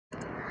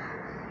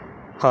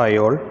Hi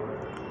all,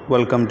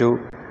 welcome to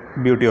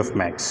Beauty of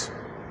Maths.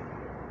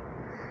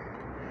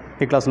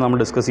 ഈ ക്ലാസ്സിൽ നമ്മൾ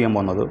ഡിസ്കസ് ചെയ്യാൻ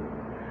പോകുന്നത്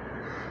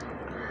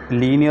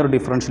ലീനിയർ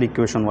ഡിഫറൻഷ്യൽ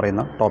ഇക്വേഷൻ എന്ന്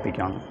പറയുന്ന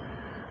ടോപ്പിക്കാണ്.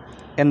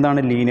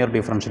 എന്താണ് ലീനിയർ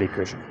ഡിഫറൻഷ്യൽ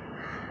ഇക്വേഷൻ?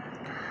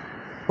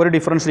 ഒരു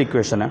differential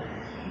ഇക്വേഷന്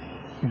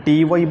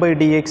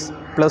dy/dx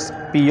plus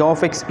P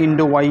of X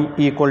into Y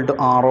equal to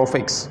R of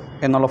X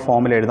എന്നുള്ള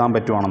ഫോമിൽ എഴുതാൻ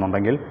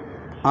പറ്റുവാണെന്നുണ്ടെങ്കിൽ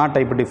ആ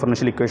ടൈപ്പ്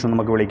ഡിഫറൻഷ്യൽ ഇക്വേഷൻ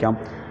നമുക്ക് വിളിക്കാം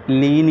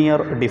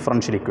linear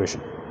differential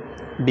equation.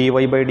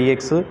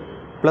 dy/dx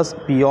plus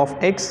P of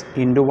X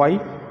into Y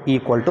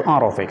equal to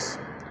R of X.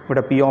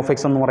 ഇവിടെ P of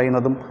X എന്ന്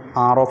പറയുന്നതും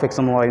R of X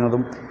എന്ന്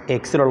പറയുന്നതും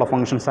എക്സിലുള്ള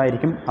ഫങ്ഷൻസ്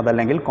ആയിരിക്കും,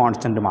 അതല്ലെങ്കിൽ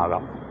കോൺസ്റ്റൻറ്റും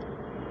ആകാം.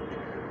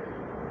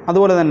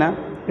 അതുപോലെ തന്നെ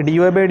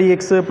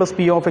dy/dx plus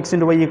P of X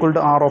into Y equal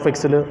to R of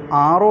എക്സിൽ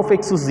R of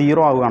X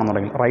 0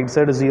 ആവുകയാണെന്നുണ്ടെങ്കിൽ, right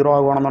side 0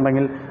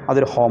 ആവുകയാണെന്നുണ്ടെങ്കിൽ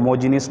അതൊരു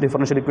ഹോമോജീനിയസ്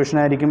ഡിഫറൻഷ്യൽ ഇക്വേഷൻ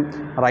ആയിരിക്കും.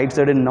 റൈറ്റ്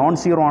സൈഡ് നോൺ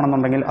 0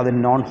 ആണെന്നുണ്ടെങ്കിൽ അത്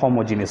നോൺ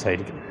ഹോമോജീനിയസ്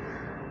ആയിരിക്കും.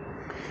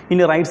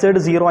 ഇനി റൈറ്റ് സൈഡ്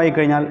 0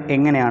 ആയിക്കഴിഞ്ഞാൽ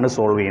എങ്ങനെയാണ്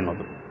സോൾവ്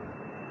ചെയ്യുന്നത്?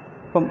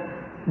 ഇപ്പം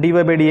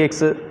dy/dx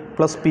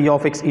plus P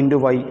of X into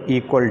Y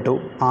equal to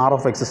R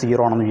of X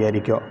 0 ആണെന്ന്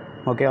വിചാരിക്കുക.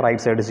 Okay,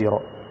 right side 0.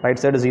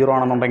 Right side 0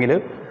 ആണെന്നുണ്ടെങ്കിൽ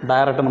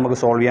ഡയറക്റ്റ് നമുക്ക്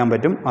സോൾവ് ചെയ്യാൻ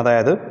പറ്റും.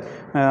 അതായത്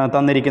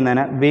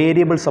തന്നിരിക്കുന്നതിനെ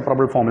വേരിയബിൾ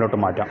സെപ്പറബിൾ ഫോമിലോട്ട്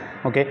മാറ്റാം.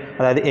 ഓക്കെ,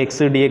 അതായത്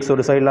എക്സ് ഡി എക്സ്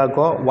ഒരു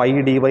സൈഡിലാക്കുക, വൈ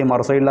ഡി വൈ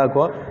മറു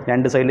സൈഡിലാക്കുക,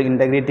 രണ്ട് സൈഡിൽ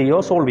ഇൻറ്റഗ്രേറ്റ് ചെയ്യുകയോ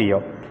സോൾവ് ചെയ്യുകയോ.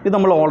 ഇത്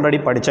നമ്മൾ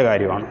ഓൾറെഡി പഠിച്ച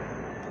കാര്യമാണ്.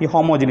 ഈ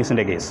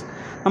ഹോമോജീനിയസിൻ്റെ കേസ്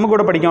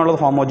നമുക്കിവിടെ പഠിക്കാനുള്ളത്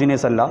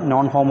ഹോമോജീനിയസ് അല്ല,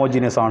 നോൺ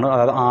ഹോമോജീനിയസ് ആണ്.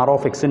 അതായത് ആർ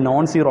ഓഫ് എക്സ്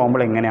നോൺ 0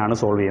 ആകുമ്പോൾ എങ്ങനെയാണ്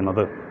സോൾവ്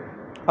ചെയ്യുന്നത്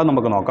അത്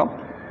നമുക്ക് നോക്കാം.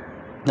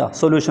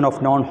 Solution of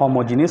non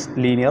homogeneous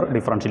linear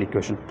differential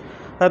equation.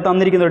 അതായത്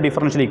തന്നിരിക്കുന്ന ഒരു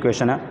ഡിഫറൻഷ്യൽ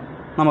ഇക്വേഷന്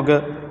നമുക്ക്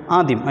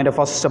ആദ്യം അതിൻ്റെ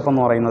ഫസ്റ്റ് സ്റ്റെപ്പ്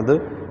എന്ന് പറയുന്നത്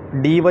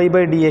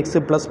dy/dx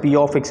plus P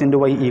of X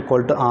into Y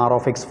equal to R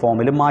of X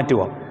ഫോമിൽ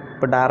മാറ്റുക.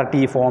 ഇപ്പോൾ ഡയറക്റ്റ്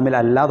ഈ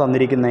ഫോമിലല്ല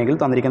തന്നിരിക്കുന്നതെങ്കിൽ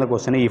തന്നിരിക്കുന്ന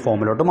ക്വസ്റ്റിനെ ഈ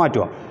ഫോമിലോട്ട്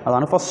മാറ്റുക.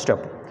 അതാണ് ഫസ്റ്റ്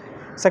സ്റ്റെപ്പ്.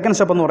 സെക്കൻഡ്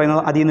സ്റ്റെപ്പ് എന്ന്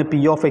പറയുന്നത് അതിൽ നിന്ന്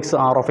P of X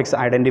R of X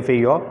identify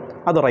ചെയ്യുക,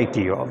 അത് റൈറ്റ്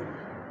ചെയ്യുക.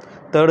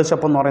 തേർഡ്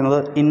സ്റ്റെപ്പ് എന്ന് പറയുന്നത്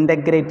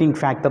ഇൻറ്റഗ്രേറ്റിംഗ്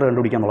ഫാക്ടർ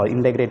കണ്ടുപിടിക്കുക എന്നുള്ളത്.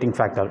 ഇൻറ്റഗ്രേറ്റിംഗ്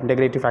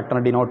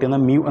ഫാക്ടറിനെ ഡിനോട്ട് ചെയ്യുന്ന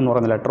മ്യൂ എന്ന്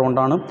പറയുന്ന ലെറ്റർ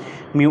കൊണ്ടാണ്.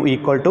 Mu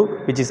equal to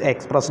which is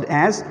expressed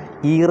as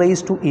E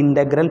raise to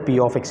integral P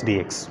of X D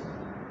X.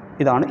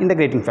 ഇതാണ്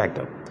integrating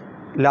factor.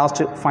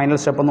 Last final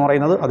step എന്ന്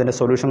പറയുന്നത് അതിൻ്റെ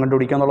സൊല്യൂഷൻ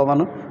കണ്ടുപിടിക്കുക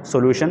എന്നുള്ളതാണ്.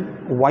 Solution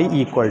y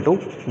equal to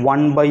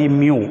 1/μ,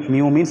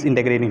 mu means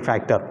integrating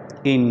factor,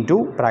 into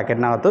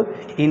ബ്രാക്കറ്റിനകത്ത്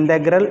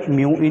integral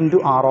mu into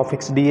R of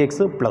X D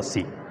X plus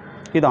C.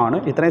 ഇതാണ്,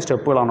 ഇത്രയും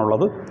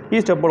സ്റ്റെപ്പുകളാണുള്ളത്. ഈ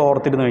സ്റ്റെപ്പുകൾ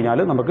ഓർത്തിരുന്നു കഴിഞ്ഞാൽ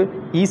നമുക്ക്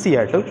ഈസി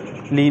ആയിട്ട്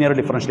ലീനിയർ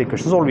ഡിഫറൻഷ്യൽ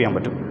ഇക്വേഷൻ സോൾവ് ചെയ്യാൻ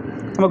പറ്റും.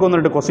 നമുക്ക്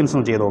 1-2 ക്വസ്റ്റ്യൻസ്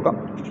ഒന്ന് ചെയ്ത് നോക്കാം.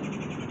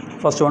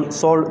 First one,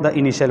 solve the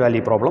initial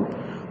value problem.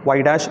 y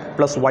dash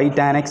plus y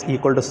tan x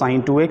equal to sin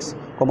 2x,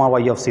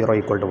 y of 0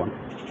 equal to 1.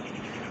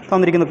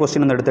 തന്നിരിക്കുന്ന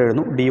ക്വസ്റ്റ്യൻ എന്ന് എടുത്ത്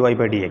എഴുതുന്നു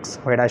dy/dx,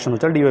 y ഡാഷ് എന്ന്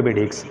വെച്ചാൽ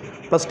dy/dx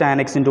plus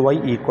tan x into y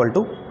equal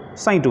to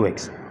sin 2x.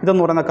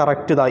 ഇതെന്ന് പറയുന്നത്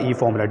correct ഇതാ ഈ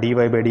formula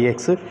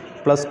dy/dx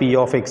plus P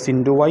of X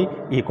into Y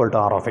equal to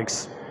R of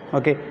X.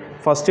 Okay,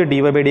 first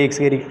dy/dx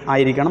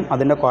ആയിരിക്കണം,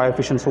 അതിൻ്റെ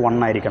കോഎഫിഷ്യൻസ് 1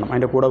 ആയിരിക്കണം.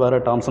 അതിൻ്റെ കൂടെ വേറെ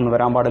ടേംസ് ഒന്നും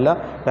വരാൻ പാടില്ല.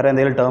 വേറെ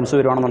എന്തെങ്കിലും ടേംസ്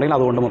വരുവാണെന്നുണ്ടെങ്കിൽ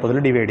അതുകൊണ്ട് മൊത്തത്തിൽ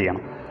ഡിവൈഡ്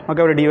ചെയ്യണം. ഓക്കെ,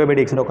 അവിടെ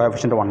dy/dxൻ്റെ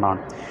കോഎഫിഷ്യൻറ്റ് 1 ആണ്.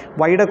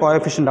 വൈയുടെ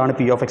കോഎഫിഷ്യൻ്റ് ആണ്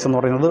പി ഓഫ് എക്സ് എന്ന്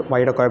പറയുന്നത്.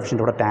 വൈയുടെ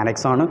കോഎഫിഷ്യൻ്റ് ഇവിടെ tan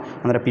x ആണ്.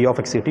 അന്നേരം പി ഓഫ്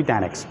എക്സ് കിട്ടി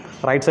tan x.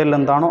 റൈറ്റ് സൈഡിൽ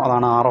എന്താണോ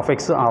അതാണ് R of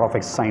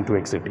X sin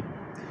 2x കിട്ടി.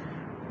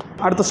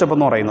 അടുത്ത സ്റ്റെപ്പ്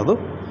എന്ന് പറയുന്നത്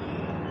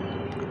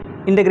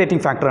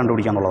ഇൻറ്റഗ്രേറ്റിംഗ് ഫാക്ടർ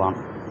കണ്ടുപിടിക്കുക എന്നുള്ളതാണ്.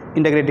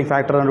 ഇൻറ്റഗ്രേറ്റിംഗ്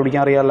ഫാക്ടർ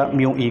കണ്ടുപിടിക്കാൻ അറിയാമല്ല,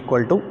 mu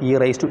equal to E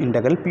raise to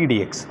integral P D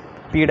X.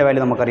 പിയുടെ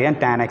വാല്യൂ നമുക്കറിയാം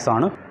tan x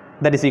ആണ്.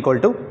 That is equal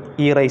to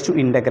E raise to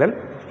integral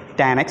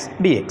tan x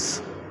dx.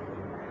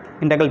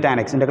 Integral tan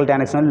x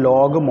എന്ന്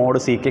log mode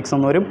seek X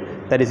എന്ന് വരും.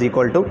 That is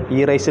equal to E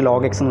raise to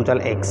log X എന്ന് വെച്ചാൽ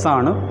X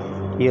ആണ്.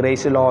 E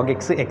raise to log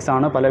X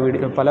ആണ്.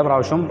 പല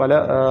പ്രാവശ്യം പല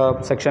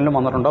സെക്ഷനിലും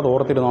വന്നിട്ടുണ്ട്, അത്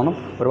ഓർത്തിരുന്നോണം.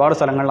 ഒരുപാട്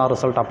സ്ഥലങ്ങളിൽ ആ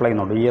റിസൾട്ട് അപ്ലൈ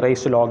ചെയ്യുന്നുണ്ട്. E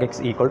raise to log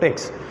X equal to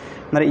X.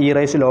 എന്നാൽ E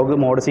raise to log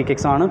mode seek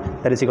X ആണ്.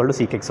 That is equal to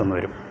seek X എന്ന്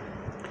വരും.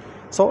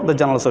 So the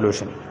general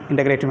solution,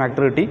 integrating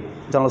factor കിട്ടി.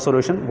 General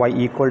solution y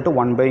equal to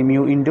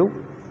 1/μ into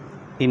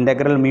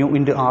integral mu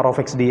into R of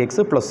X D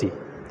X plus C.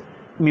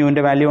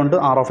 മ്യൂവിൻ്റെ value ഉണ്ട്,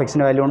 R of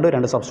എക്സിൻ്റെ value ഉണ്ട്,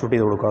 രണ്ട് substitute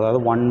ചെയ്ത് കൊടുക്കുക. അതായത്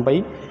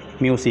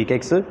 1/μ seek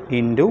X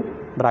into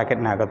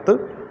ബ്രാക്കറ്റിനകത്ത്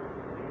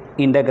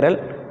integral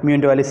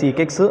മ്യൂവിൻ്റെ value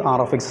seek X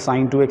R of X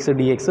sin 2x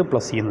dx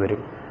plus C എന്ന്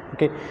വരും.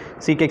 Okay,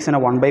 seek എക്സിനെ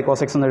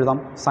 1/cos x എന്ന് എഴുതാം,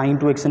 sin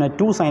 2xനെ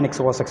 2sin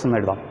x cos x എന്ന്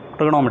എഴുതാം.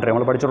 ട്രിഗണോമെട്രി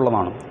നമ്മൾ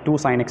പഠിച്ചിട്ടുള്ളതാണ്.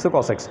 2sin x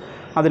cos x.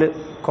 അതിൽ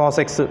cos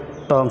x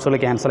ടേംസുകൾ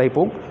ക്യാൻസലായി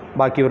പോവും.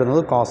 ബാക്കി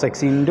വരുന്നത് cos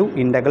x into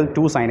integral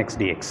 2sin x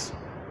dx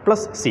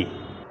plus C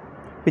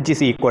which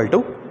is equal to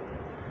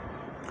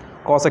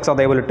cos x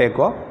അതേപോലെ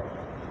ഇട്ടേക്കുക.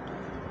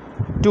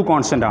 2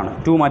 കോൺസ്റ്റൻ്റ് ആണ്.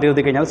 2 മാറ്റി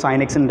എഴുതി കഴിഞ്ഞാൽ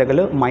sin x integral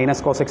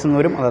minus cos x എന്ന്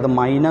വരും. അതായത്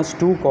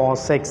 -2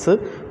 cos x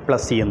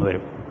പ്ലസ് സി എന്ന്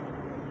വരും.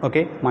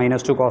 Okay,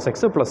 -2 cos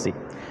x plus C.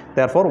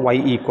 Therefore y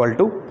equal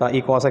to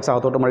ഈ cos x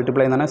അകത്തോട്ട്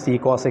മൾട്ടിപ്ലൈ ചെയ്യുന്ന C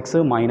cos x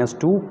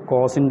 -2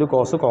 cos into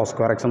cos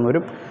square x എന്ന്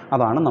വരും.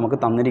 അതാണ് നമുക്ക്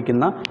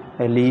തന്നിരിക്കുന്ന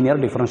ലീനിയർ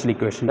ഡിഫറൻഷ്യൽ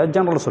ഇക്വേഷൻ്റെ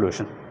ജനറൽ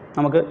സൊല്യൂഷൻ.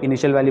 നമുക്ക്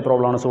ഇനീഷ്യൽ വാല്യൂ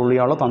പ്രോബ്ലം ആണ് സോൾവ്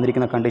ചെയ്യാനുള്ള.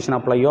 തന്നിരിക്കുന്ന കണ്ടീഷൻ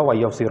അപ്ലൈ ചെയ്യുക.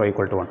 y of 0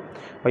 equal to 1.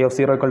 y of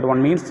 0 equal to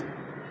 1 means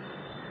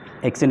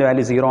എക്സിൻ്റെ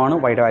വാല്യൂ 0 ആണ്,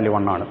 വൈയുടെ വാല്യൂ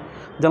 1 ആണ്.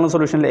 ജനറൽ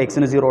സൊല്യൂഷനിൽ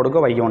എക്സിന് 0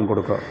 കൊടുക്കുക, വൈക്ക് 1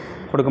 കൊടുക്കുക.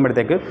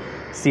 കൊടുക്കുമ്പോഴത്തേക്ക്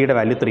സിയുടെ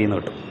വാല്യൂ 3 എന്ന്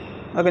കിട്ടും.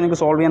 അതൊക്കെ നിങ്ങൾക്ക്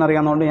സോൾവ് ചെയ്യാൻ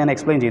അറിയാവുന്നതുകൊണ്ട് ഞാൻ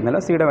എക്സ്പ്ലെയിൻ ചെയ്യുന്നില്ല.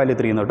 സിയുടെ വാല്യൂ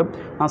 3 എന്ന് കിട്ടും.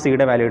 ആ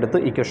സിയുടെ വാല്യൂ എടുത്ത്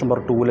ഇക്വേഷൻ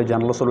നമ്പർ 2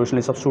 ജനറൽ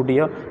സൊല്യൂഷനിൽ സബ്സ്റ്റിറ്റ്യൂട്ട്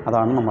ചെയ്യുക.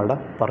 അതാണ് നമ്മളുടെ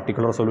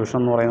പർട്ടിക്കുലർ സൊല്യൂഷൻ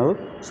എന്ന് പറയുന്നത്,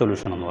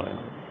 സൊല്യൂഷൻ എന്ന്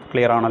പറയുന്നത്.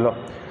 ക്ലിയർ ആണല്ലോ?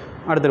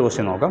 അടുത്തൊരു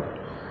ക്വസ്റ്റ്യൻ നോക്കാം.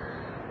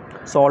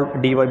 Solve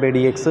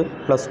dy/dx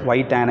plus y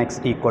tan x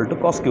equal to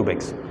cos cube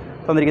X.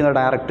 തന്നിരിക്കുന്നത്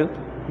direct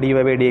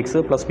dy/dx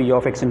plus p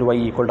of X into y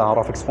equal to r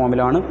of X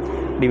ഫോമിലാണ്.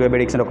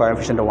 dy/dxൻ്റെ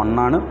കോയഫിഷ്യൻ്റ് 1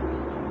 ആണ്.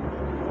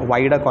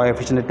 വൈയുടെ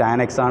കോയഫിഷ്യൻ്റ് tan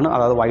x ആണ്.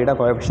 അതായത് വൈയുടെ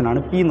കോയഫിഷ്യൻ്റ് ആണ്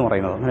p എന്ന്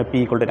പറയുന്നത്. അങ്ങനെ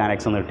p equal to tan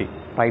x എന്ന് കിട്ടി.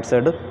 റൈറ്റ്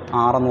സൈഡ്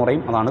r എന്ന്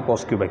പറയും, അതാണ്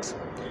cos ക്യൂബ് എക്സ്.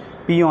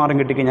 p യും r ഉം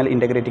കിട്ടിക്കഴിഞ്ഞാൽ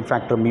ഇൻ്റഗ്രേറ്റിംഗ്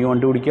ഫാക്ടർ μ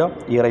കണ്ടുപിടിക്കുക.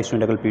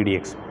 e⁻p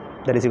dx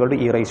that is equal to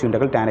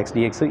e⁻ tan x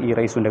dx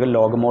e⁻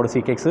 log mod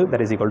sec x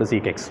that is equal to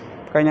sec x.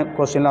 കഴിഞ്ഞ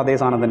ക്വസ്റ്റ്യനിൽ അതേ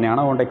സാധനം തന്നെയാണ്,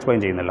 അതുകൊണ്ട് എക്സ്പ്ലെയിൻ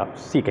ചെയ്യുന്നില്ല.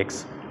 sec x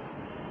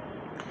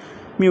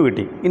mu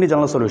കിട്ടി. ഇനി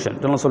general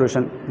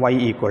solution y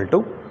equal to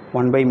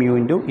 1/μ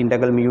into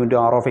integral μ into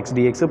r of X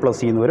D X plus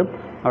C എന്ന് വരും.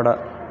 അവിടെ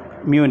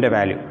മ്യൂവിൻ്റെ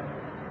വാല്യൂ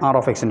r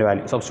ഓഫ് എക്സിൻ്റെ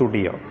വാല്യൂ സബ്സ്റ്റിറ്റ്യൂട്ട്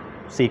ചെയ്യുക.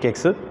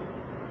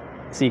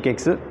 sec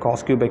x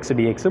cos cube X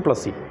D X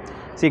plus C.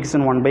 sec x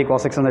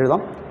 1/cos x എന്ന്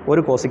എഴുതാം.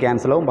 ഒരു cos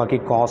cancel ആവും, ബാക്കി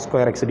cos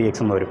square X D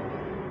X എന്ന് വരും.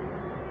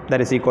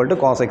 that is equal to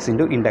cos x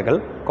into integral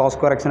cos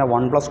square x നെ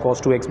 1 plus cos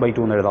 2x by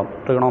 2 എന്ന് എഴുതാം.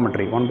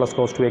 Trigonometry 1 plus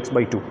cos 2x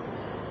by 2.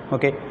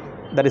 Okay,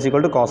 that is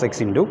equal to cos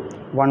x into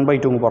 1 by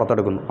 2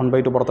 പുറത്തെടുക്കുന്നു. 1 by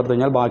 2 പുറത്തെടുത്ത്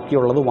കഴിഞ്ഞാൽ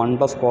ബാക്കിയുള്ളത് 1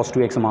 plus cos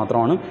 2x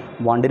മാത്രമാണ്.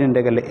 1ൻ്റെ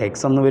integral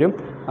x എന്ന് വരും.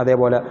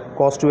 അതേപോലെ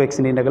cos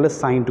 2xൻ്റെ integral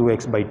sin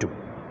 2x by 2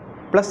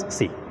 plus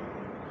c.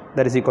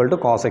 that is equal to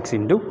cos x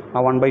into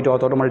ആ 1 by 2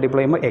 അകത്തോട്ട്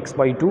മൾട്ടിപ്ലൈ ചെയ്യുമ്പോൾ x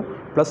by 2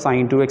 plus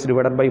sin 2x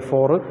divided by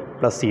 4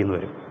 plus c എന്ന്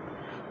വരും.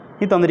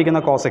 ഈ തന്നിരിക്കുന്ന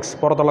cos x,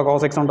 പുറത്തുള്ള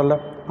cos x ഉണ്ടല്ലോ,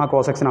 ആ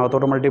cos x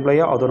അകത്തോട്ട് മൾട്ടിപ്ലൈ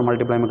ചെയ്യുക. അകത്തോട്ട്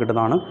മൾട്ടിപ്ലൈ ചെയ്യുമ്പോൾ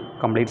കിട്ടുന്നതാണ്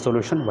കംപ്ലീറ്റ്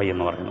സൊല്യൂഷൻ y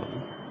എന്ന് പറയുന്നത്.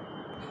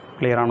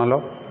 ക്ലിയർ ആണല്ലോ?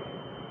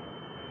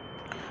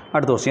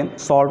 അടുത്ത question.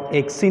 Solve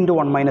x into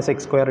 1 minus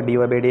X square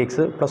dy/dx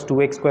plus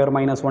 2x square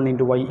minus 1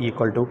 into y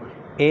equal to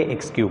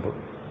ax cube.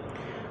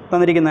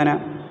 തന്നിരിക്കുന്നതിന്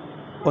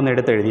ഒന്ന്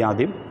എടുത്തെഴുതി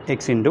ആദ്യം.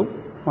 x into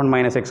 1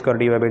 minus X square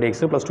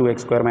dy/dx plus 2x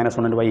square minus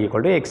 1 into y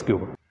equal to X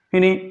cube.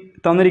 ഇനി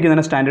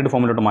തന്നിരിക്കുന്നതിന് standard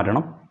ഫോമിലോട്ട്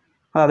മാറ്റണം.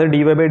 അതായത്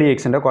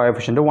dy/dxൻ്റെ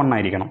coefficient 1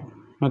 ആയിരിക്കണം.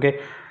 Okay,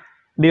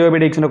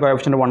 dy/dxൻ്റെ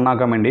coefficient 1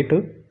 ആക്കാൻ വേണ്ടിയിട്ട്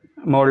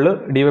മുകളിൽ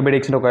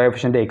dy/dxൻ്റെ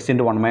coefficient x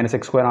into 1 minus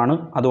X square ആണ്.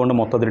 അതുകൊണ്ട്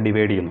മൊത്തത്തിൽ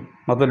ഡിവൈഡ് ചെയ്യുന്നു.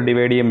 മൊത്തത്തിൽ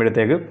ഡിവൈഡ്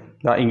ചെയ്യുമ്പോഴത്തേക്ക്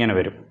ഇങ്ങനെ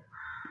വരും.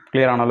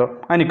 ക്ലിയർ ആണല്ലോ?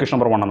 അതിന് ഇക്വേഷൻ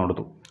നമ്പർ 1 എന്ന്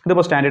കൊടുത്തു.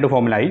 ഇതിപ്പോൾ standard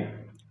ഫോമിലായി.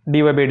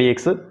 dy/dx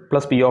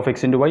plus p of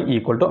X into y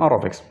equal to r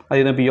of X.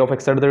 അതിൽ നിന്ന് p ഓഫ്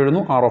എക്സ് എടുത്ത്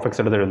എഴുതുന്നു, r ഓഫ്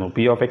എക്സ് എടുത്ത് എഴുതുന്നു.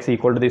 p of X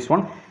equal to this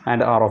one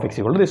and r of X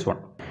equal to this one.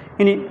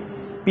 ഇനി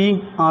p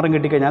r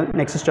കിട്ടിക്കഴിഞ്ഞാൽ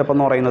next step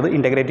എന്ന് പറയുന്നത്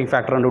ഇൻ്റഗ്രേറ്റിംഗ്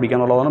ഫാക്ടർ കണ്ടുപിടിക്കുക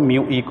എന്നുള്ളതാണ്.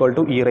 μ equal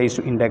to e raise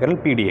to integral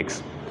p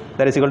dx.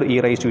 that is equal to e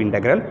raised to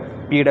integral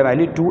p യുടെ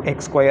value 2x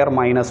square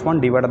minus 1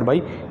 divided by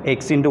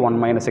x into 1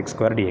 minus X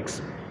square dx.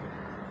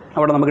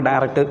 അവിടെ നമുക്ക്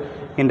direct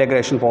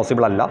integration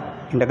possible അല്ല.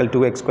 Integral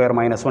 2x square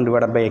minus 1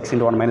 divided by x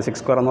into 1 minus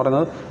X square എന്ന്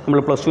പറയുന്നത് നമ്മൾ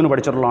 +2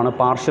 പഠിച്ചിട്ടുള്ളതാണ്.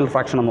 Partial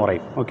fraction എന്ന്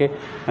പറയും. Okay,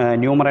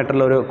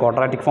 ന്യൂമറേറ്ററിൽ ഒരു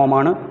ക്വാഡ്രാറ്റിക്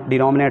ഫോമാണ്,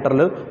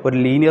 ഡിനോമിനേറ്ററിൽ ഒരു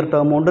ലീനിയർ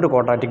ടേമും ഉണ്ട്, ഒരു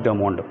ക്വാഡ്രാറ്റിക്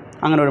ടേമും ഉണ്ട്.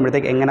 അങ്ങനെ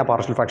വരുമ്പോഴത്തേക്ക് എങ്ങനെ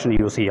പാർഷ്യൽ ഫ്രാക്ഷൻ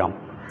യൂസ് ചെയ്യാം?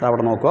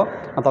 അവിടെ നോക്കുക.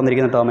 ആ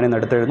തന്നിരിക്കുന്ന ടേമിനെ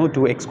എടുത്തെഴുതുന്നു.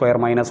 2x square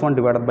minus 1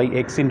 divided by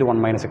x into 1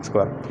 minus X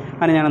square.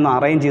 അങ്ങനെ ഞാനൊന്ന്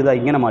അറേഞ്ച് ചെയ്താൽ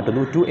ഇങ്ങനെ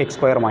മാറ്റുന്നു. 2x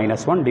square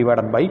minus 1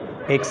 divided by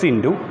x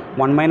into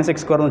 1 minus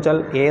X square എന്ന് വെച്ചാൽ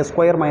a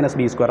square minus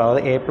b square,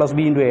 അതായത് a plus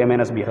B into a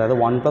minus B, അതായത്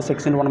 1 plus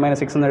X into 1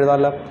 minus X എന്ന്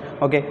എഴുതാമല്ല.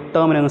 ഓക്കെ,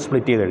 ടേമിനെ ഒന്ന്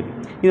സ്പ്ലിറ്റ് ചെയ്ത് എഴുതി.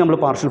 ഇനി നമ്മൾ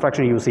പാർഷ്യൽ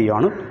ഫ്രാക്ഷൻ യൂസ്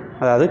ചെയ്യുകയാണ്.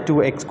 അതായത്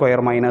 2x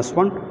square minus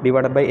 1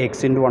 divided by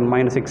x into 1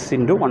 minus X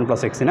into 1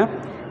 plus എക്സിന്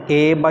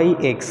a by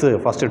X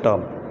first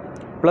term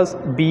plus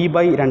b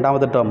by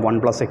രണ്ടാമത്തെ term 1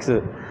 plus X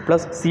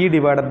plus c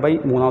divided by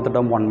മൂന്നാമത്തെ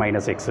term 1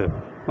 minus X.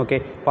 Okay,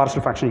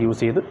 partial fraction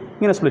use ചെയ്ത്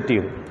ഇങ്ങനെ split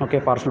ചെയ്തു. Okay,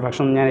 partial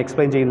fraction ഞാൻ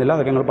explain ചെയ്യുന്നില്ല,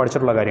 അതൊക്കെ നിങ്ങൾ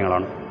പഠിച്ചിട്ടുള്ള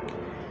കാര്യങ്ങളാണ്.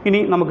 ഇനി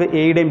നമുക്ക്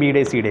എയുടെയും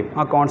ബിയുടെയും സിയുടെയും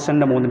ആ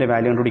കോൺസ്റ്റൻറ്റിൻ്റെ 3ൻ്റെ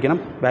വാല്യൂ കണ്ടുപിടിക്കണം.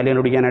 വാല്യൂ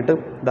കണ്ടുപിടിക്കാനായിട്ട്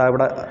ഇതാ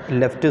ഇവിടെ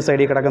ലെഫ്റ്റ്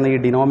സൈഡിൽ കിടക്കുന്ന ഈ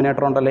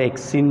ഡിനോമിനേറ്റർ ഉണ്ടല്ലോ,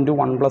 x into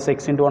 1 plus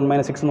X into 1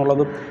 minus X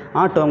എന്നുള്ളത്,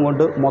 ആ ടേം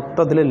കൊണ്ട്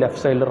മൊത്തത്തിൽ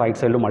ലെഫ്റ്റ് സൈഡിൽ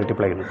റൈറ്റ് സൈഡിൽ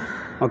മൾട്ടിപ്ലൈ ചെയ്യുന്നു.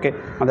 ഓക്കെ,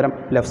 അന്നേരം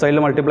ലെഫ്റ്റ് സൈഡിൽ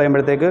മൾട്ടിപ്ലൈ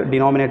ചെയ്യുമ്പോഴത്തേക്ക്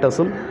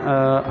ഡിനോമിനേറ്റേഴ്സും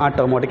ആ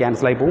ടേമുമായിട്ട്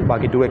ക്യാൻസലായി പോകും.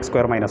 ബാക്കി 2x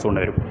സ്ക്വയർ മൈനസ്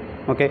 1 വരും.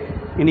 ഓക്കെ,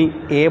 ഇനി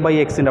a ബൈ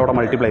എക്സിൻ്റെ അവിടെ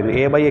മൾട്ടിപ്ലൈ ചെയ്യുന്നു.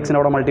 a ബൈ എക്സിൻ്റെ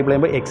അവിടെ മൾട്ടിപ്ലൈ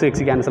ചെയ്യുമ്പോൾ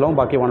x ക്യാൻസലാവും,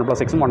 ബാക്കി 1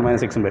 പ്ലസ് എക്സും 1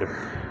 മൈനസ് എക്സും വരും.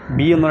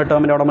 b എന്നൊരു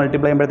ടേമിൻ്റെ അവിടെ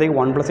മൾട്ടിപ്ലൈ ചെയ്യുമ്പോഴത്തേക്ക്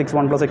 1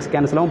 പ്ലസ് എക്സ്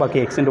ക്യാൻസലാവും, ബാക്കി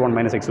x ഇൻറ്റു 1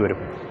 മൈനസ് എക്സ് വരും.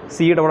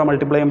 സിയുടെ അവിടെ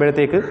മൾട്ടിപ്ലൈ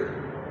ചെയ്യുമ്പോഴത്തേക്ക്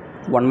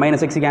 1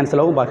 മൈനസ് എക്സ്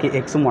ക്യാൻസലാവും, ബാക്കി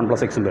എക്സും 1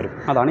 പ്ലസ് എക്സും വരും.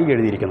 അതാണ് ഈ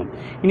എഴുതിയിരിക്കുന്നത്.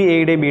 ഇനി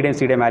എയുടെയും ബിയുടെയും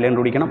സിയുടെയും വാല്യൂ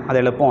കണ്ടുപിടിക്കണം. അത്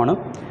എളുപ്പമാണ്.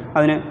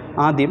 അതിന്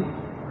ആദ്യം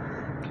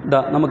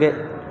നമുക്ക്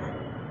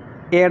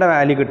എയുടെ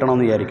വാല്യൂ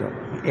കിട്ടണമെന്ന് വിചാരിക്കും.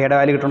 എയുടെ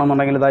വാല്യൂ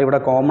കിട്ടണമെന്നുണ്ടെങ്കിൽ ഇതാ ഇവിടെ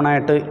കോമൺ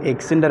ആയിട്ട്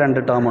എക്സിൻ്റെ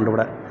 2 ടേം ഉണ്ട്.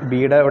 ഇവിടെ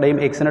ബിയുടെ എവിടെയും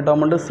എക്സിൻ്റെ ടേം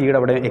ഉണ്ട്, സിയുടെ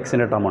എവിടെയും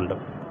എക്സിൻ്റെ ടേം ഉണ്ട്.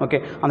 ഓക്കെ,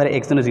 അന്നേരം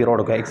എക്സിന് 0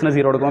 കൊടുക്കുക. എക്സിന്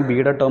 0 കൊടുക്കുമ്പോൾ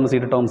ബിയുടെ ടേം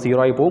സിയുടെ ടേം 0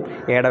 ആയി പോകും.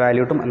 എയുടെ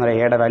വാല്യൂ കിട്ടും. അന്നേരം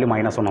എയുടെ വാല്യൂ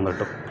 -1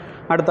 കിട്ടും.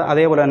 അടുത്ത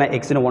അതേപോലെ തന്നെ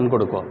എക്സിന് 1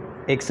 കൊടുക്കുക.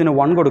 എക്സിന്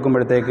 1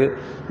 കൊടുക്കുമ്പോഴത്തേക്ക്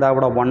ഇതാ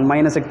ഇവിടെ 1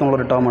 മൈനസ് എക്സ്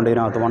എന്നുള്ളൊരു ടേം ഉണ്ട്.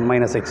 ഇതിനകത്ത് 1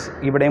 മൈനസ് എക്സ്,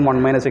 ഇവിടെയും 1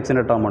 മൈനസ്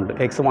എക്സിൻ്റെ ടേം ഉണ്ട്.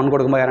 എക്സ് 1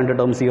 കൊടുക്കുമ്പോൾ 2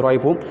 ടേം 0 ആയി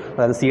പോകും.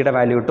 അതായത് സിയുടെ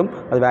വാല്യൂ കിട്ടും.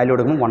 അത് വാല്യൂ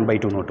കൊടുക്കുമ്പോൾ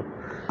 1/2 എന്ന് കിട്ടും.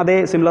 അതേ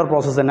സിമിലർ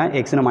പ്രോസസ്സ് തന്നെ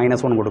എക്സിന്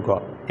 -1 കൊടുക്കുക.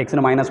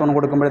 എക്സിന് -1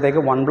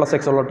 കൊടുക്കുമ്പോഴത്തേക്ക് 1 പ്ലസ്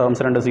എക്സ് ഉള്ള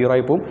ടേംസ് 2 0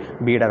 ആയി പോകും.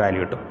 ബിയുടെ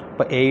വാല്യൂ കിട്ടും.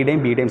 അപ്പോൾ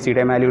എയുടെയും ബിയുടെയും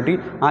സിയുടെയും വാല്യൂ കിട്ടി.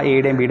 ആ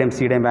എയുടെയും ബിയുടെയും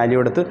സിയുടെയും വാല്യൂ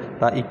എടുത്ത്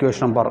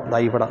ഇക്വേഷൻ നമ്പർ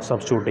ഇവിടെ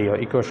സബ്സ്റ്റിറ്റ്യൂട്ട് ചെയ്യുക.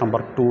 ഇക്വേഷൻ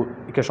നമ്പർ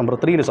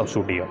 3ൽ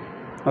സബ്സ്റ്റിറ്റ്യൂട്ട് ചെയ്യുക.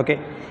 ഓക്കെ.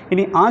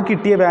 ഇനി ആ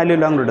കിട്ടിയ വാല്യൂ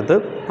എല്ലാം കൂടെ എടുത്ത്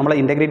നമ്മൾ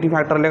ഇൻ്റഗ്രേറ്റിംഗ്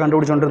ഫാക്ടറല്ലേ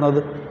കണ്ടുപിടിച്ചുകൊണ്ടിരുന്നത്,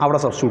 അവിടെ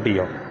സബ്സ്റ്റിറ്റ്യൂട്ട്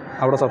ചെയ്യുമോ?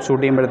 അവിടെ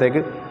സബ്സ്റ്റിറ്റ്യൂട്ട്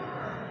ചെയ്യുമ്പോഴത്തേക്ക്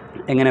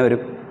എങ്ങനെ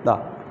വരും? ഇതാ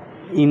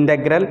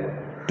integral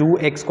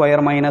 2x²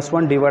 -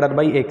 1 divided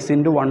by x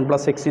 × 1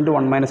 + x ×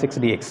 1 - x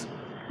dx.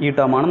 ഈ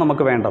ടേമാണ്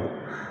നമുക്ക് വേണ്ടത്.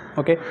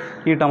 ഓക്കെ,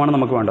 ഈ ടേമാണ്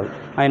നമുക്ക് വേണ്ടത്.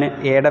 അതിന്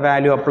എയുടെ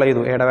വാല്യൂ അപ്ലൈ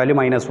ചെയ്തു. എയുടെ വാല്യൂ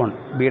 -1,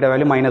 ബിയുടെ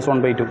വാല്യൂ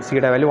 -1/2,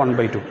 സിയുടെ വാല്യൂ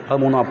 1/2. അത്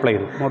മൂന്നും അപ്ലൈ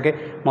ചെയ്തു. ഓക്കെ,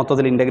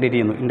 മൊത്തത്തിൽ ഇൻ്റഗ്രേറ്റ്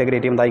ചെയ്യുന്നു.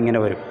 ഇൻ്റഗ്രേറ്റ് ചെയ്യുമ്പോൾ ഇങ്ങനെ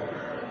വരും: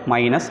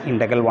 minus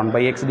integral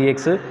 1/x dx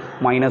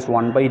minus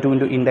 1/2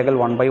 × integral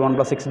 1/1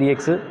 + x dx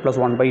plus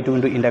 1/2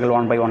 × integral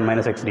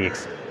 1/1 - x dx.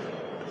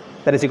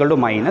 That is equal to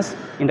minus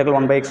integral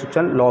 1/x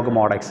വെച്ചാൽ log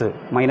mod x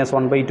minus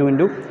 1/2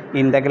 into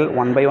integral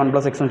 1/1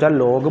 + x വെച്ചാൽ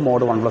log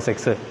mod 1 + x.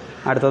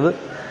 അടുത്തത്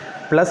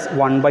plus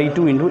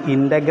 1/2 into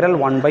integral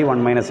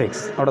 1/1 - x.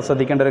 അവിടെ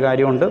ശ്രദ്ധിക്കേണ്ട ഒരു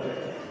കാര്യമുണ്ട്.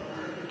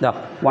 ഇതാ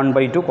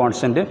 1/2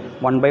 constant,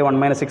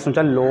 1/1 - x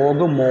വെച്ചാൽ log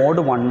mod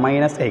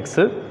 1 - x.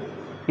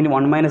 ഇനി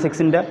 1 -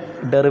 x-ൻ്റെ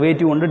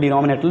ഡെറിവേറ്റീവ് കൊണ്ട്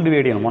ഡിനോമിനേറ്ററിൽ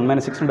ഡിവൈഡ് ചെയ്യണം.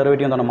 1 - x-ൻ്റെ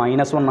ഡെറിവേറ്റീവ് എന്താണ്?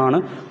 -1 ആണ്.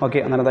 ഓക്കെ,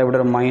 അന്നേരം ഇവിടെ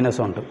ഒരു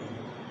മൈനസ് ഉണ്ട്.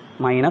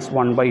 Minus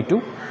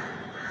 1/2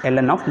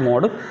 ln of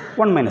mod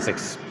 1 - x.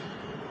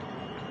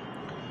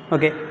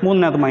 Okay,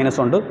 മൂന്നിനകത്ത് minus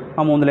ഉണ്ട്.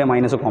 ആ മൂന്നിലെ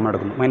മൈനസ് കോമൺ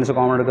എടുക്കുന്നു. മൈനസ്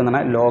കോമൺ എടുക്കുന്നതാണ്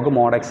log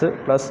mod x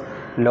plus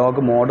log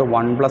mod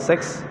 1 +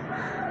 x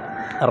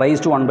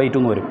raise to 1/2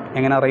 എന്ന് വരും.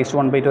 എങ്ങനെയാണ് റൈസ് ടു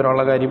 1/2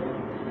 ഒരാളുടെ കാര്യം?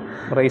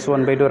 റൈസ് ടു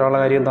 1/2 ഒരാളുടെ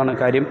കാര്യം എന്താണ്?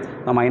 കാര്യം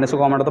മൈനസ്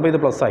കോമൺ എടുത്തപ്പോൾ ഇത്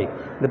പ്ലസ് ആയി.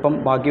 ഇതിപ്പം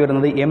ബാക്കി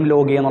വരുന്നത് m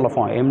log a എന്നുള്ള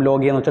ഫോം. m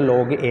log a എന്ന് വെച്ചാൽ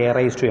log a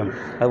raise to m,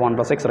 അത് 1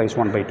 + x റൈസ്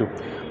ടു 1/2.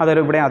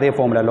 അതായത് ഇവിടെ അതേ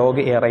formula log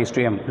a raise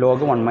to m log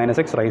 1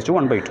 - x raise to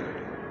 1/2.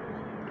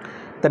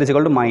 That is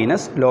equal to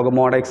minus log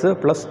mod x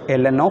plus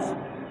ln of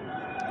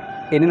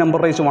any number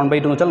raised to 1/2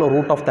 എന്ന് വെച്ചാൽ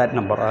root of that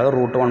number, അതായത്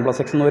 √1 +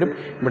 x എന്ന് വരും.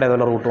 ഇവിടെ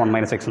അതുപോലെ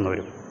 √1 - x എന്ന്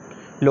വരും.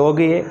 log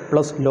a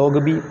plus log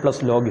b plus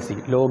log c,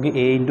 log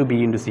a into b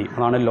into c,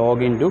 അതാണ്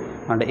log into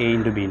and a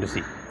into b into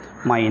c,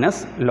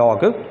 minus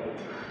log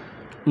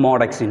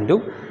mod x into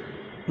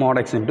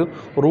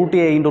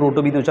 √a into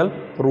 √b എന്ന് വെച്ചാൽ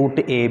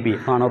 √ab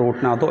ആണ്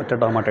റൂട്ടിനകത്ത് ഒറ്റ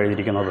ടേമായിട്ട്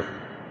എഴുതിയിരിക്കുന്നത്.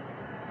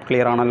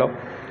 Clear ആണല്ലോ?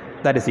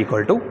 That is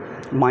equal to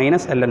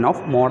minus ln of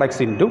mod x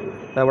into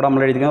ഇവിടെ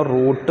നമ്മൾ എഴുതിയിരിക്കുന്നത്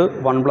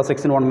 √1 + x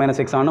 × 1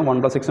 - x ആണ്. 1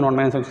 + x ×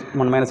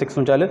 1 - x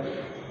എന്ന് വെച്ചാൽ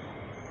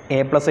a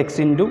 + x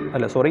into a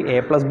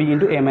 + b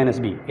into a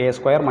 - b,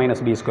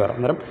 a² - b².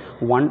 അന്നേരം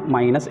 1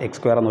 -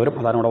 x² എന്ന് വരും.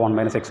 അതാണ് ഇവിടെ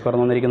 1 - x²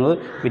 എന്ന് വന്നിരിക്കുന്നത്,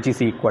 which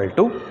is equal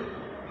to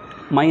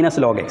minus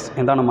log x.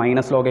 എന്താണ്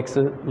minus log x?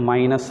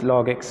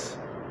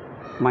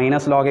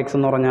 Minus log x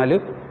എന്ന് പറഞ്ഞാൽ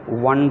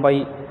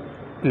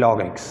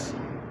 1/log x.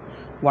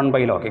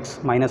 1/log x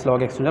minus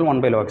log x എന്നാൽ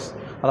 1/log x.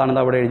 അതാണ്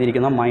അവിടെ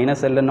എഴുതിയിരിക്കുന്നത്.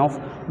 Minus ln of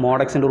mod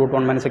x ×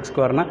 √1 -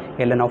 x²ന്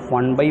ln of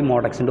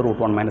 1/mod x ×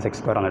 √1 -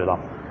 x² എന്ന് എഴുതാം.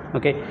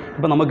 Okay,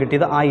 ഇപ്പോൾ നമുക്ക്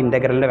കിട്ടിയത് ആ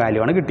ഇൻ്റഗ്രലിൻ്റെ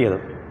വാല്യൂ ആണ് കിട്ടിയത്.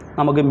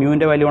 നമുക്ക്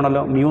മ്യൂവിൻ്റെ വാല്യൂ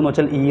ആണല്ലോ. മ്യൂ എന്ന്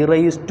വെച്ചാൽ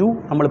e⁻²,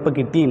 നമ്മളിപ്പോൾ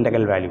കിട്ടിയ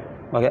ഇൻ്റഗ്രൽ വാല്യൂ.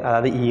 ഓക്കെ,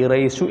 അതായത്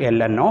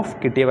e⁻ln of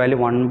കിട്ടിയ value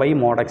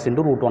 1/mod x ×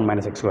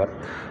 √1 - x².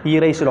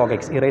 e⁻log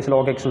x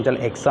എന്ന് വെച്ചാൽ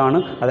x ആണ്.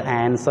 അത്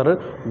ആൻസർ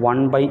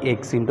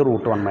 1/x ×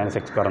 √1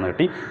 - x² എന്ന്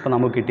കിട്ടി. അപ്പോൾ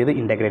നമുക്ക് കിട്ടിയത്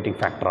ഇൻ്റഗ്രേറ്റിംഗ്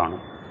ഫാക്ടറാണ്.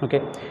 ഓക്കെ,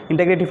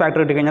 ഇൻ്റഗ്രേറ്റീവ് ഫാക്ടർ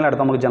കിട്ടിക്കഴിഞ്ഞാൽ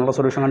അടുത്ത നമുക്ക് ജനറൽ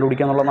സൊല്യൂഷൻ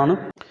കണ്ടുപിടിക്കുക എന്നുള്ളതാണ്.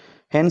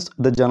 Hence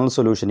the general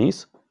solution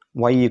is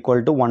y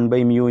 =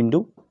 1/μ into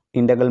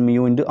integral μ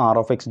into r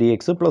of x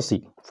dx plus c.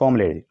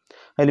 Formula എഴുതി.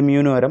 അതിൽ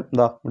മ്യൂവിന് പകരം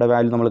ഇവിടെ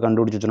വാല്യൂ നമ്മൾ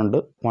കണ്ടുപിടിച്ച് വെച്ചിട്ടുണ്ട്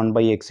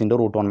 1/x ×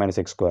 √1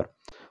 - x².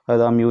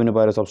 അതായത് ആ മ്യൂവിന്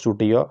പകരം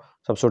സബ്സ്റ്റിറ്റ്യൂട്ട്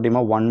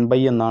ചെയ്യുമ്പോൾ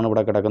 1/, എന്നാണ്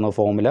ഇവിടെ കിടക്കുന്ന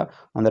ഫോമുല.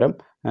 അന്നേരം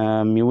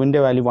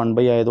മ്യൂവിൻ്റെ വാല്യൂ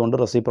 1/, ആയതുകൊണ്ട്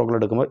റെസിപ്രോക്കൽ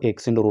എടുക്കുമ്പോൾ x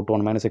 ×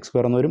 √1 -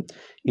 x² എന്ന് വരും.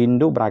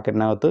 Into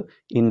ബ്രാക്കറ്റിനകത്ത്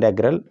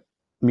integral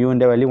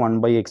മ്യൂവിൻ്റെ value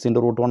 1/x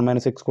 × √1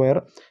 - x²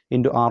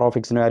 into r of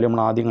x-ൻ്റെ value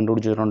നമ്മൾ ആദ്യം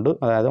കണ്ടുപിടിച്ചിട്ടുണ്ട്.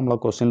 അതായത് നമ്മളെ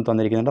question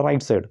തന്നിരിക്കുന്നതിൻ്റെ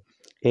right side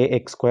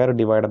ax²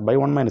 divided by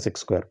 1 -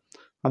 x².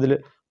 അതിൽ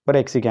ഒരു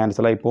x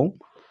ക്യാൻസലായി പോവും.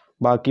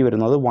 ബാക്കി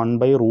വരുന്നത്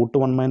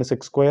 1/√1 -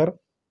 x²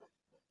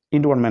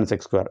 ഇൻറ്റു 1 -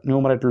 x².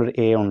 ന്യൂമറേറ്ററിലൊരു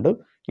a ഉണ്ട്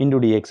ഇൻറ്റു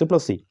dx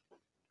പ്ലസ് c.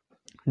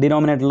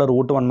 ഡിനോമിനേറ്ററിൽ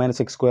 √1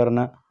 -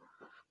 x²ന്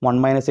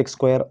 1 -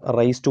 x²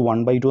 റൈസ് ടു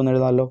 1/2 എന്ന്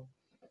എഴുതാമല്ലോ.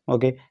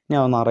 ഓക്കെ, ഞാൻ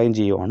ഒന്ന് അറേഞ്ച്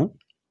ചെയ്യുവാണ്.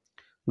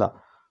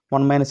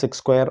 1 -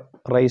 x²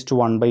 റൈസ് ടു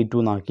 1/2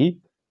 എന്നാക്കി.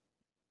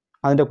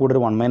 അതിൻ്റെ കൂടെ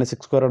ഒരു 1 -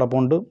 x²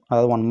 അടപ്പമുണ്ട്.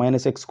 അതായത് 1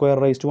 - x²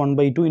 raise to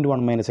 1/2 into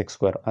 1 -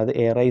 x². അതായത്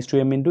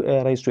a⁻m ഇൻറ്റു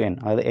a⁻n,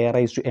 അതായത്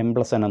a⁻m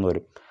 + n എന്ന്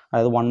വരും.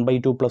 അതായത്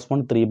 1/2 +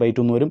 1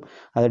 3/2 എന്ന് വരും.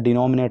 അതായത്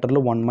ഡിനോമിനേറ്ററിൽ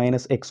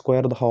 1 -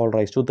 x² the whole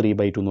raise to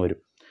 3/2 എന്ന് വരും.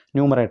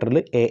 ന്യൂമറേറ്ററിൽ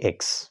ax.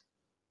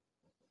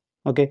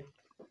 Okay,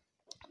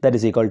 that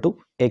is equal to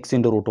x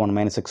 ×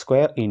 √1 -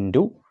 x²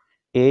 into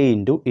a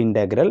into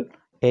integral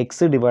x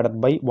divided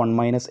by 1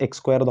 -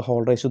 x² the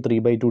whole raise to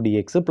 3/2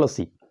 dx plus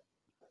c,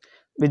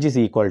 which is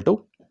equal to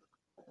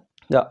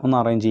ഒന്ന്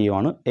arrange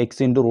ചെയ്യുവാണ്. x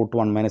 ×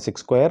 √1 -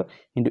 x²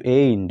 into a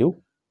into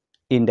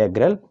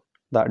integral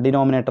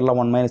ഡിനോമിനേറ്ററിലെ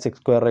 1 -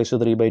 x² raise to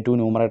 3/2,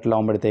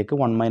 ന്യൂമറേറ്ററിലാകുമ്പോഴത്തേക്ക്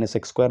 1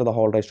 - x² the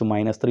whole raise to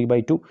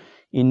 -3/2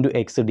 into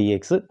x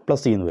dx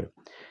plus c എന്ന് വരും.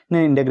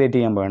 ഇനി integrate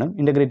ചെയ്യാൻ വേണം.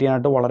 Integrate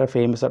ചെയ്യാനായിട്ട് വളരെ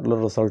famous ആയിട്ടുള്ള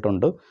റിസൾട്ട്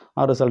ഉണ്ട്.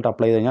 ആ റിസൾട്ട്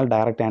അപ്ലൈ ചെയ്ത് കഴിഞ്ഞാൽ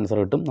ഡയറക്റ്റ് ആൻസർ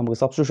കിട്ടും. നമുക്ക്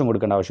സബ്സ്റ്റിറ്റ്യൂഷൻ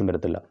കൊടുക്കേണ്ട ആവശ്യം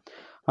വരത്തില്ല.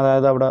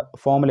 അതായത് അവിടെ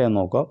ഫോമുല ഒന്ന്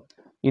നോക്കുക.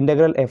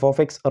 Integral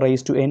f(x)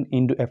 raise to n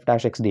into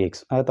f'(x) dx.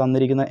 അത്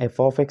തന്നിരിക്കുന്ന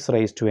f(x)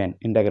 raise to n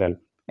integral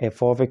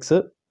f(x)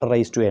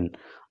 raise to n.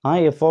 ആ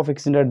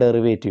f(x)ൻ്റെ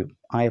ഡെറിവേറ്റീവ്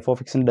ആ എഫ്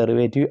ഓഫ് എക്സിൻ്റെ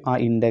ഡെറിവേറ്റീവ് ആ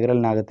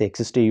ഇൻ്റഗ്രലിനകത്ത്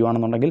എക്സിസ്റ്റ്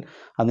ചെയ്യുകയാണെന്നുണ്ടെങ്കിൽ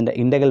അതിൻ്റെ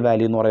ഇൻ്റഗ്രൽ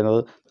വാല്യൂ എന്ന്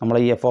പറയുന്നത് നമ്മൾ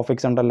ഈ എഫ് ഓഫ്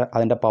എക്സ് ഉണ്ടല്ലോ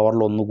അതിൻ്റെ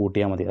പവറിൽ ഒന്ന്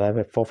കൂട്ടിയാൽ മതി.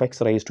 അതായത് F of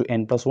X raise to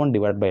n+1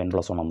 divide by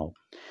n+1 എന്നാവും.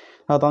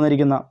 അത്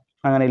തന്നിരിക്കുന്ന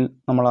അങ്ങനെ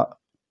നമ്മൾ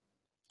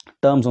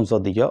ടേംസ് ഒന്ന്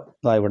ശ്രദ്ധിക്കുക.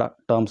 അതായത് ഇവിടെ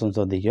ടേംസ് ഒന്ന്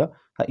ശ്രദ്ധിക്കുക.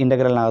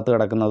 ഇൻ്റഗ്രലിനകത്ത്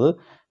കിടക്കുന്നത്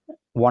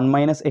 1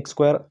 -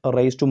 x²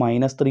 raise to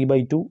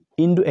 -3/2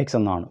 into X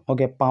എന്നാണ്.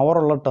 ഓക്കെ,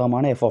 പവറുള്ള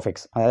ടേമാണ് എഫ് ഓഫ്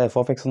എക്സ്. അതായത് എഫ്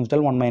ഓഫ് എക്സ് എന്ന്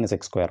വെച്ചാൽ 1 -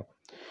 x².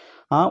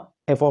 ആ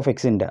എഫ് ഓഫ്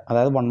എക്സിൻ്റെ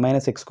അതായത് 1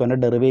 - x²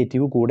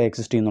 ഡെറിവേറ്റീവ് കൂടെ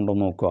എക്സിസ്റ്റ് ചെയ്യുന്നുണ്ടോ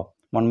നോക്കുക.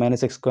 1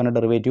 - x²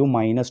 ഡെറിവേറ്റീവ്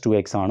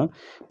 -2x ആണ്.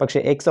 പക്ഷേ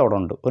എക്സ് അവിടെ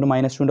ഉണ്ട്. ഒരു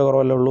 -2ൻ്റെ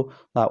കുറവല്ലേ ഉള്ളൂ.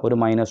 ഒരു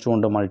 -2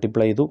 കൊണ്ട്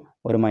മൾട്ടിപ്ലൈ ചെയ്തു,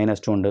 ഒരു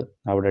 -2 കൊണ്ട്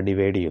അവിടെ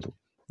ഡിവൈഡ് ചെയ്തു.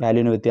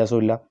 വാല്യൂവിന്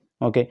വ്യത്യാസമില്ല.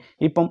 ഓക്കെ,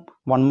 ഇപ്പം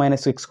 1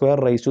 - x²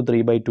 raise to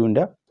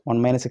 3/2ൻ്റെ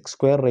 1 -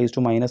 x² raise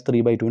to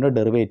 -3/2ൻ്റെ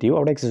derivative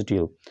അവിടെ എക്സിസ്റ്റ്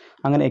ചെയ്തു.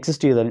 അങ്ങനെ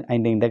എക്സിസ്റ്റ് ചെയ്താൽ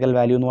അതിൻ്റെ ഇൻ്റഗ്രൽ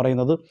വാല്യൂ എന്ന്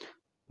പറയുന്നത്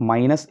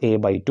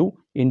 -a/2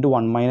 into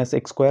 1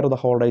 - x² the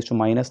whole raise to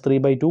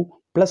 -3/2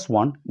 plus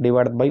 1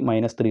 divided by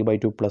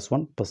 -3/2 plus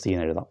 1 plus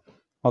എന്ന് എഴുതാം.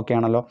 ഓക്കെ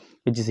ആണല്ലോ.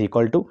 Which is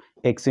equal to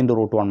x into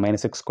 √1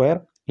 - x²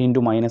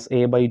 into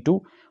 -a/2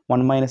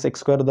 1 -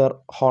 x² the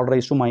whole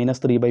raise to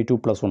 -3/2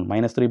 plus 1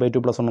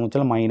 -3/2 plus 1 എന്ന്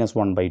വെച്ചാൽ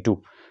 -1/2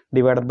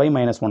 divided by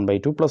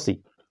 -1/2 plus c.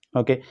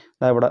 Okay,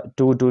 ഇവിടെ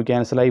 2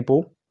 ക്യാൻസലായി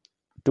പോവും,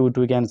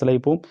 2 ക്യാൻസലായി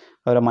പോവും,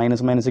 അതുപോലെ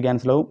minus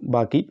ക്യാൻസലാവും.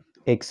 ബാക്കി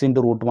x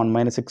into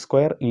 √1 -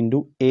 x² into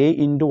a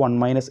into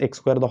 1 -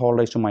 x² the whole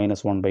raise to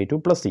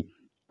 -1/2 plus c.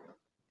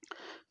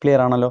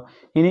 Clear ആണല്ലോ.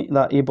 ഇനി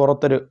ഇതാ ഈ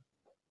പുറത്തൊരു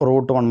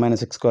 √1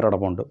 - x²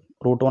 അടപ്പുണ്ട്.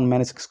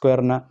 √1 -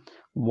 x²നെ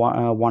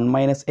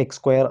 1 -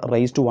 x²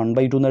 റൈസ് ടു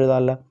 1/2 എന്ന്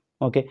എഴുതാമല്ല.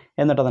 ഓക്കെ,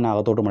 എന്നിട്ട് അതിനെ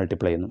അകത്തോട്ട്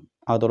മൾട്ടിപ്ലൈ ചെയ്യുന്നു.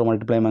 അകത്തോട്ട്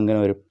മൾട്ടിപ്ലൈ ചെയ്യുമ്പോൾ എങ്ങനെ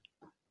വരും?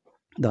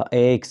 ഇതാ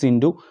ax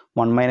into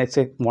 1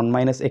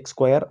 -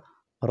 x²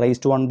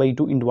 raise to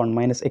 1/2 into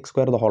 1 -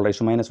 x² the whole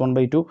raise to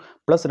 -1/2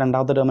 plus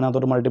രണ്ടാമത്തെ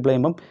ടേമിനകത്തോട്ട് മൾട്ടിപ്ലൈ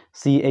ചെയ്യുമ്പം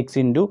cx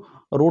ഇൻറ്റു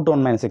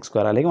 √1 -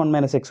 x² അല്ലെങ്കിൽ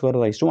 1 - x²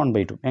 റൈസ് ടു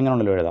 1/2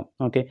 എങ്ങനെയാണല്ലോ എഴുതാം.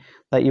 ഓക്കെ,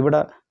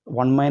 ഇവിടെ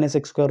 1 -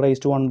 x²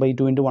 raise to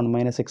 1/2 into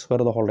 1 -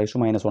 x² the whole raise to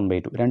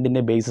 -1/2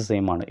 രണ്ടിൻ്റെ ബേസ്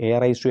സെയിം ആണ്. a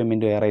raise to m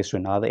into a raise to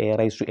n, അതായത് a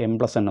raise to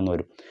m+n എന്ന്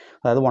വരും.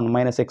 അതായത്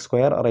 1 -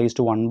 x² raise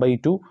to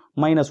 1/2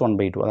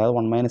 -1/2 അതായത്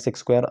 1 -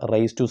 x²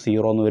 raise to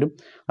 0 എന്ന് വരും.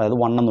 അതായത്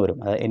 1 എന്ന് വരും.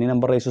 അതായത് എനി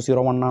നമ്പർ റൈസ് ടു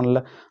 0 1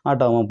 ആണല്ലോ. ആ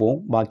ടേം പോവും.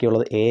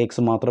 ബാക്കിയുള്ളത് ax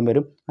മാത്രം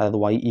വരും. അതായത്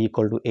y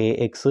equal to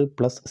ax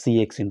plus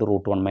cx into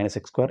 √1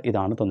 - x².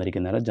 ഇതാണ്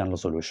തന്നിരിക്കുന്നതിൻ്റെ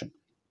ജനറൽ സൊല്യൂഷൻ.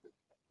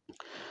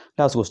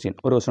 ലാസ്റ്റ് ക്വസ്റ്റ്യൻ,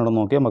 ഒരു ക്വസ്റ്റ്യൻ കൂടെ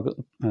നോക്കി നമുക്ക്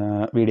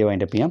വീഡിയോ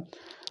വൈൻഡപ്പ് ചെയ്യാം.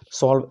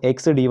 Solve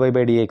x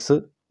dy/dx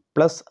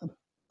plus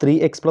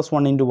 3x +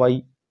 1 into y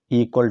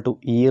equal to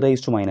e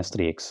raise to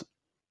 -3x.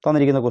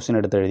 തന്നിരിക്കുന്ന ക്വസ്റ്റ്യൻ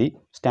എടുത്തെഴുതി.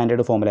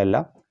 സ്റ്റാൻഡേർഡ് ഫോമില അല്ല,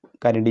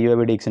 കാര്യം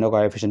dy/dxൻ്റെ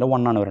കോയഫിഷ്യൻ്റ്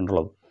 1 ആണ്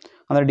വരേണ്ടുള്ളത്.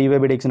 അന്നേരം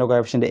dy/dxൻ്റെ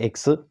കോയഫിഷ്യൻ്റ്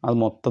എക്സ്, അത്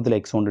മൊത്തത്തിൽ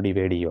എക്സ് കൊണ്ട്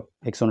ഡിവൈഡ് ചെയ്യുക.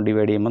 എക്സ് കൊണ്ട്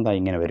ഡിവൈഡ് ചെയ്യുമ്പോൾ അത്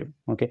ഇങ്ങനെ വരും.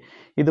 ഓക്കെ,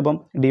 ഇതിപ്പം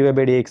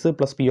dy/dx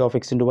plus p of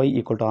X into y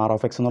equal to r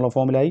of X എന്നുള്ള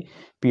ഫോമിലായി.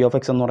 p ഓഫ്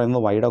എക്സ് എന്ന്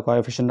പറയുന്നത് വൈയുടെ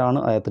കോയഫിഷ്യൻ്റ് ആണ്,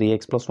 അതായത്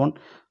 3x + 1.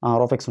 r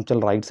ഓഫ് എക്സ് എന്ന്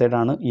വെച്ചാൽ റൈറ്റ് സൈഡ്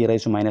ആണ്, e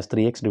raise to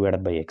 -3x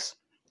divided by x.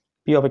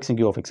 p of എക്സും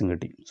q ഓഫ് എക്സും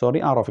കിട്ടി,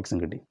 r ഓഫ് എക്സും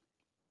കിട്ടി.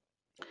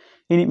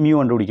 ഇനി മ്യൂ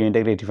കണ്ടുപിടിക്കും,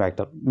 integrative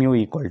factor. Mu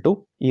equal to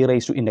e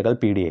raise to integral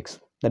p dx.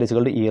 That is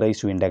equal to e raise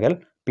to integral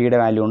പിയുടെ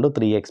value ഉണ്ട്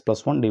 3x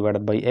 + 1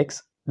 divided by x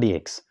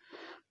dx.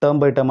 Term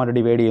by term ആയിട്ട്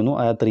divide ചെയ്യുന്നു.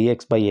 അതായത്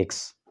 3x/x,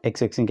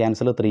 എക്സും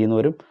cancel 3 എന്ന്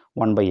വരും,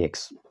 1/x.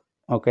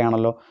 Okay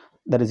ആണല്ലോ.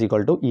 That is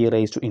equal to e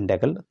raise to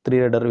integral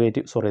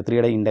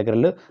 3യുടെ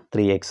integral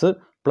 3x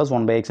plus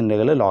 1/x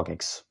integral log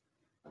x.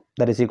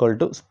 That is equal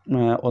to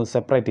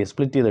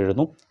split ചെയ്ത്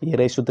എഴുതുന്നു. e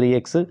raise to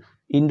 3x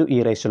into e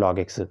raise to log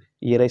x.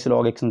 e raise to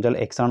log x എന്ന് വെച്ചാൽ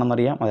x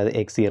ആണെന്നറിയാം, അതായത്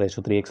x e raise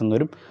to 3x എന്ന്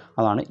വരും.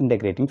 അതാണ്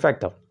integrating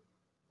factor.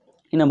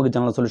 ഇനി നമുക്ക്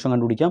ജനറൽ സൊല്യൂഷൻ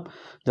കണ്ടുപിടിക്കാം.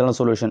 General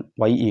solution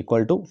y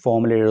equal to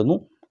formula എഴുതുന്നു.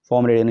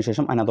 ഫോമുല എഴുതിയതിന്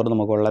ശേഷം അതിനകത്തോട്ട്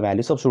നമുക്കുള്ള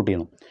വാല്യൂ സബ്സ്റ്റിറ്റ്യൂട്ട്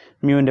ചെയ്യുന്നു.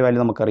 മ്യൂവിൻ്റെ വാല്യൂ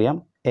നമുക്കറിയാം,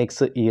 x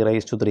e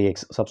raise to 3x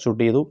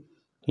substitute ചെയ്തു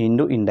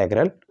ഇൻറ്റു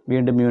ഇൻ്റഗ്രൽ.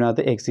 വീണ്ടും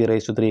മ്യൂവിനകത്ത് x e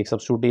raise to 3x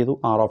substitute ചെയ്തു.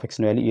 r ഓഫ്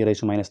എക്സിൻ്റെ value e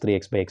raise to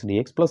 -3x/x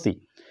dx plus c.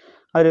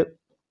 അത്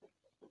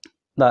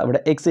ഇവിടെ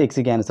x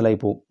ക്യാൻസലായി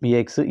പോകും,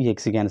 ഈ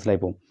x ക്യാൻസലായി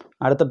പോകും.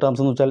 അടുത്ത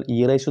ടേംസ് എന്ന് വെച്ചാൽ e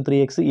raise to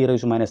 3x e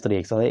raise to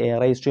 -3x, അതായത് a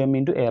raise to m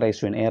into a raise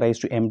to n, a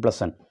raise to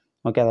m+n.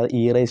 Okay, അതായത്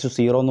e റൈസ് ടു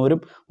 0 എന്ന് വരും,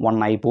 1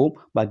 ആയി പോവും.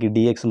 ബാക്കി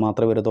dx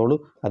മാത്രമേ വരത്തുള്ളൂ,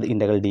 അത്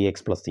integral dx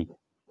plus c.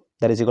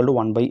 That is equal to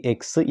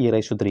 1/x e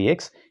raise to 3x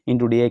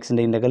into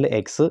dxൻ്റെ integral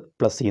x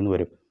plus c എന്ന്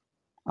വരും.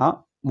 ആ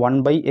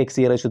 1/x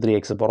e raise to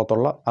 3x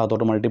പുറത്തുള്ള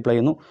അതോട്ട് മൾട്ടിപ്ലൈ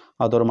ചെയ്യുന്നു.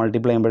 അതോട്ട്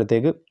മൾട്ടിപ്ലൈ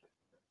ചെയ്യുമ്പോഴത്തേക്ക്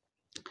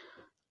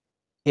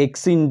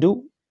x into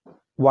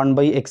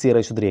 1/x e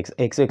raise to 3x,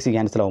 x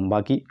cancel ആവും.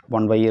 ബാക്കി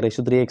 1/e raise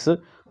to 3x.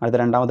 അടുത്ത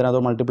രണ്ടാമത്തിനകത്ത്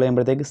multiply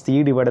ചെയ്യുമ്പോഴത്തേക്ക് c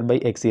divided by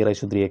x e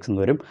raise to 3x എന്ന്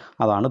വരും.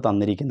 അതാണ്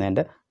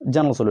തന്നിരിക്കുന്നതിൻ്റെ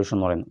ജനറൽ സൊല്യൂഷൻ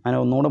എന്ന് പറയുന്നത്. അതിനെ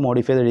ഒന്നുകൂടെ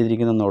മോഡിഫൈ ചെയ്ത്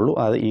എഴുതിയിരിക്കുന്നതേ ഉള്ളൂ.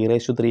 അത് e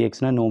raise to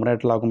 3xനെ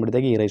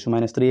ന്യൂമറേറ്ററിലാക്കുമ്പോഴത്തേക്ക് e raise to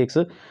 -3x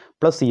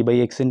plus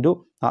c/x into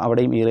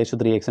അവിടെയും e raise to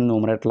 3xനെ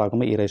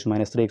ന്യൂമറേറ്ററിലാക്കുമ്പോൾ e raise to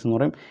 -3x എന്ന്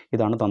പറയും.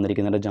 ഇതാണ്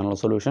തന്നിരിക്കുന്നതിൻ്റെ ജനറൽ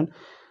സൊല്യൂഷൻ.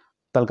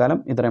 തൽക്കാലം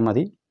ഇത്രയും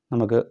മതി.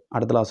 നമുക്ക്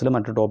അടുത്ത ക്ലാസ്സിൽ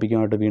മറ്റൊരു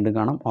ടോപ്പിക്കുമായിട്ട് വീണ്ടും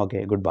കാണാം. Okay,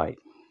 good bye.